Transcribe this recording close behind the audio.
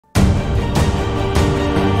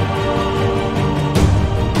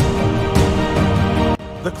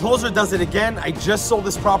the closer does it again. I just sold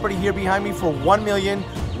this property here behind me for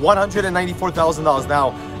 $1,194,000.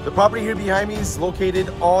 Now, the property here behind me is located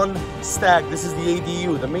on Stagg. This is the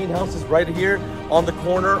ADU. The main house is right here on the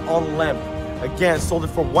corner on Lemp. Again, sold it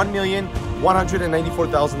for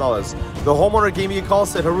 $1,194,000. The homeowner gave me a call,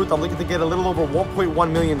 said, Harout, I'm looking to get a little over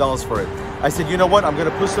 $1.1 million for it. I said, you know what? I'm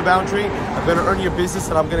gonna push the boundary. I'm gonna earn your business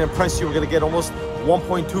and I'm gonna impress you. We're gonna get almost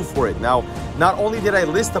 1.2 for it. Now, not only did I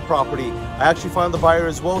list the property, I actually found the buyer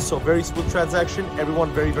as well. So very smooth transaction.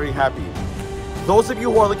 Everyone very, very happy. Those of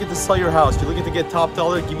you who are looking to sell your house, you're looking to get top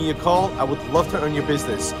dollar, give me a call. I would love to earn your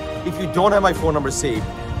business. If you don't have my phone number saved,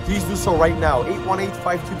 please do so right now,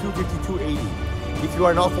 818-522-5280. If you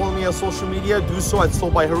are not following me on social media, do so at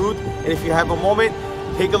Sold by Harout. And if you have a moment,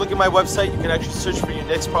 take a look at my website. You can actually search for your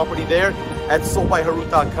next property there at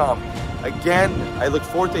soldbyharout.com. Again, I look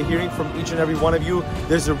forward to hearing from each and every one of you.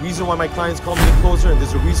 There's a reason why my clients call me a closer, and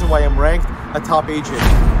there's a reason why I'm ranked a top agent.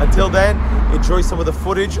 Until then, enjoy some of the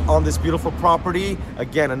footage on this beautiful property.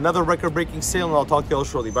 Again, another record-breaking sale, and I'll talk to you all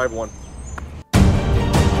shortly. Bye, everyone.